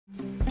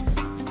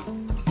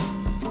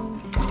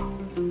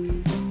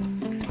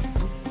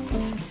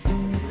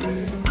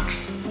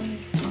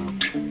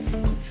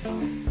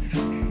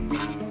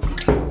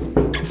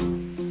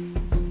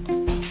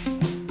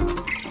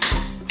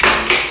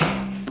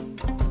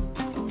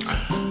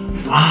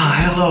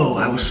hello,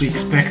 I was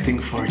expecting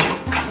for you.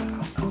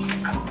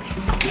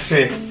 You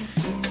see,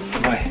 it's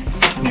my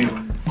new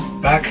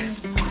bag.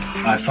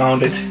 I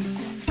found it.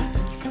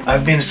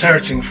 I've been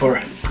searching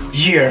for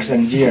years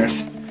and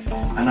years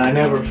and I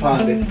never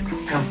found it.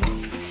 Come,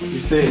 you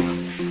see,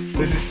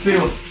 this is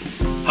still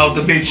how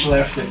the bitch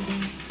left it.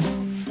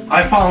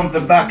 I found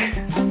the back.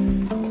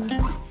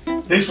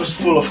 This was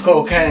full of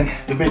cocaine,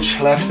 the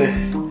bitch left it.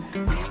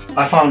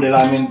 I found it,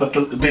 I mean, but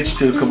the bitch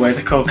took away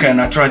the cocaine.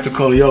 I tried to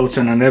call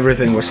Joutsen and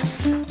everything was,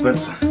 but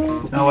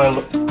now I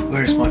look,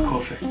 where's my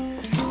coffee?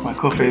 My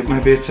coffee,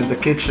 maybe it's in the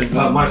kitchen.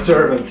 My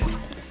servant,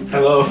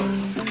 hello.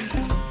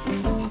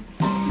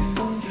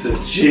 So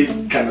she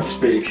cannot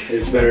speak,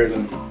 it's better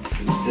than,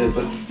 yeah,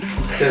 but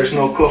there's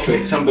no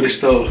coffee, somebody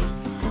stole.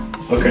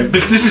 Okay,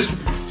 but this is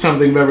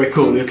something very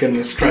cool, you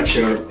can scratch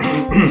your,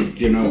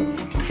 you know,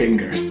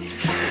 fingers.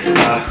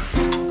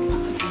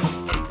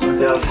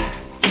 What else?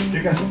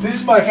 This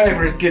is my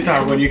favorite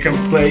guitar when you can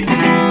play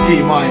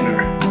E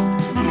minor.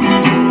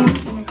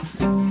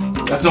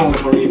 That's only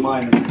for E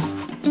minor.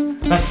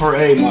 That's for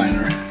A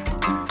minor.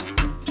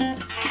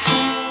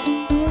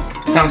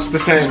 Sounds the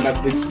same,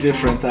 but it's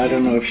different. I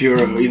don't know if you're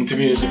into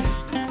music.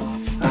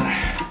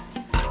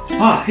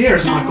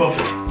 Here's my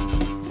coffee.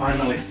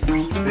 Finally.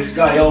 This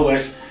guy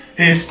always,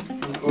 he's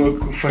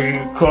for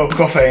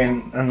coffee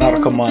and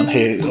narcoman.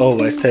 He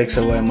always takes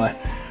away my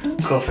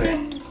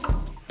coffee.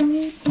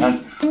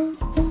 And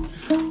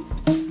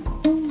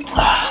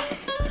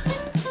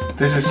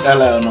this is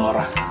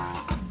Eleonora.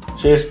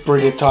 She's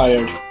pretty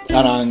tired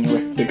and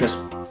angry because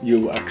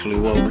you actually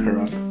woke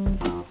her up.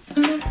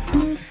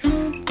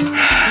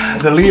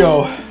 The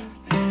Leo,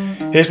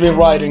 he's been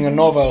writing a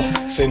novel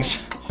since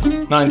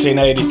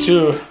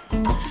 1982.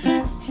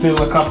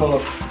 Still a couple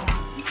of,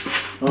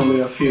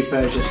 only a few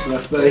pages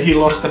left, but he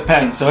lost the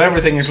pen, so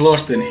everything is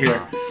lost in here.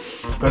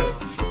 But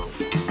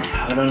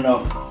I don't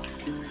know.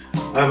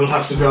 I will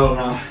have to go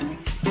now.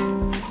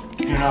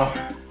 You know,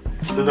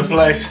 to the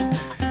place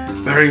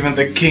where even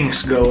the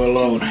kings go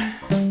alone.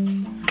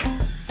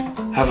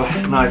 Have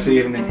a nice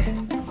evening.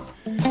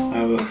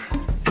 I will.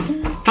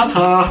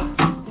 Ta-ta!